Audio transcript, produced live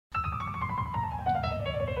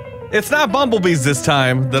It's not bumblebees this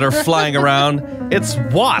time that are flying around. It's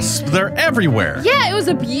wasps. They're everywhere. Yeah, it was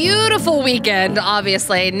a beautiful weekend,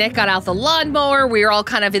 obviously. Nick got out the lawnmower. We were all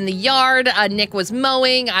kind of in the yard. Nick was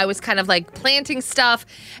mowing. I was kind of like planting stuff.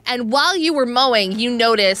 And while you were mowing, you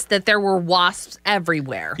noticed that there were wasps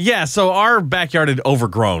everywhere. Yeah, so our backyard had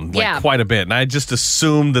overgrown quite a bit. And I just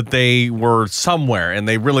assumed that they were somewhere and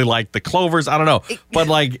they really liked the clovers. I don't know. But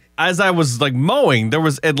as I was mowing, there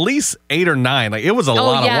was at least 8 or 9. It was a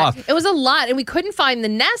lot of wasps. It was a lot, and we couldn't find the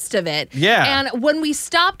nest of it. Yeah. And when we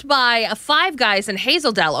stopped by Five Guys in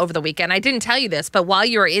Hazeldale over the weekend, I didn't tell you this, but while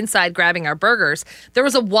you were inside grabbing our burgers, there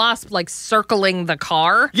was a wasp circling the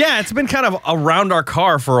car. Yeah, it's been kind of around our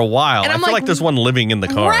car for a while. And I feel like there's one living in the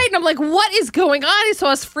car. Right, and I'm like, what is going on? So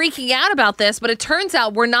I was freaking out about this, but it turns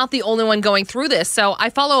out we're not the only one going through this. So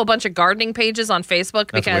I follow a bunch of gardening pages on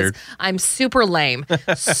Facebook because I'm super lame.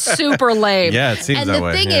 Super lame. Yeah, it seems that way.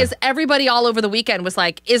 And the thing is, everybody all over the weekend was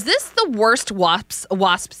like, is this the worst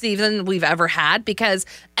wasp season we've ever had? Because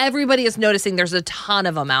everybody is noticing there's a ton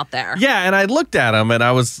of them out there. Yeah, and I looked at them, and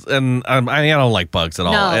I don't like bugs at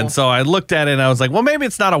all. No. And so I looked at it, and I was like, well, maybe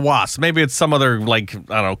it's not a wasp. Maybe it's some other,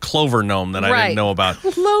 clover gnome that I didn't know about.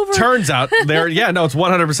 Clover. Turns out, it's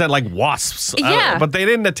 100% like wasps. Yeah. But they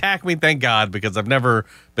didn't attack me, thank God, because I've never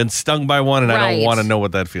been stung by one, and I don't want to know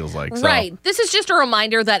what that feels like. So. Right. This is just a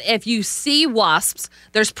reminder that if you see wasps,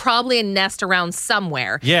 there's probably a nest around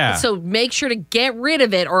somewhere. Yeah. So make sure to get rid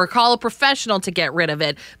of it or call a professional to get rid of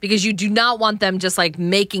it because you do not want them just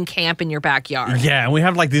making camp in your backyard. Yeah, and we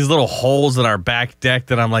have these little holes in our back deck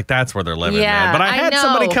that I'm like, that's where they're living, man. But I had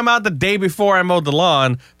somebody come out the day before I mowed the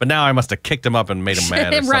lawn, but now I must have kicked them up and made them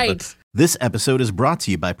mad or right. something. This episode is brought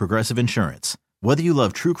to you by Progressive Insurance. Whether you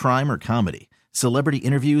love true crime or comedy, celebrity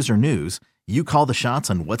interviews or news, you call the shots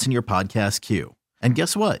on what's in your podcast queue. And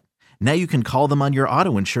guess what? Now you can call them on your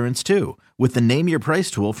auto insurance too with the Name Your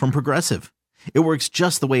Price tool from Progressive. It works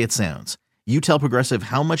just the way it sounds. You tell Progressive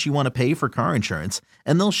how much you want to pay for car insurance,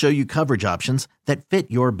 and they'll show you coverage options that fit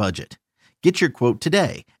your budget. Get your quote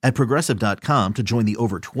today at Progressive.com to join the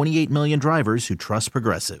over 28 million drivers who trust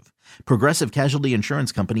Progressive. Progressive Casualty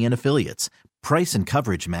Insurance Company and Affiliates. Price and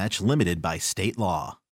coverage match limited by state law.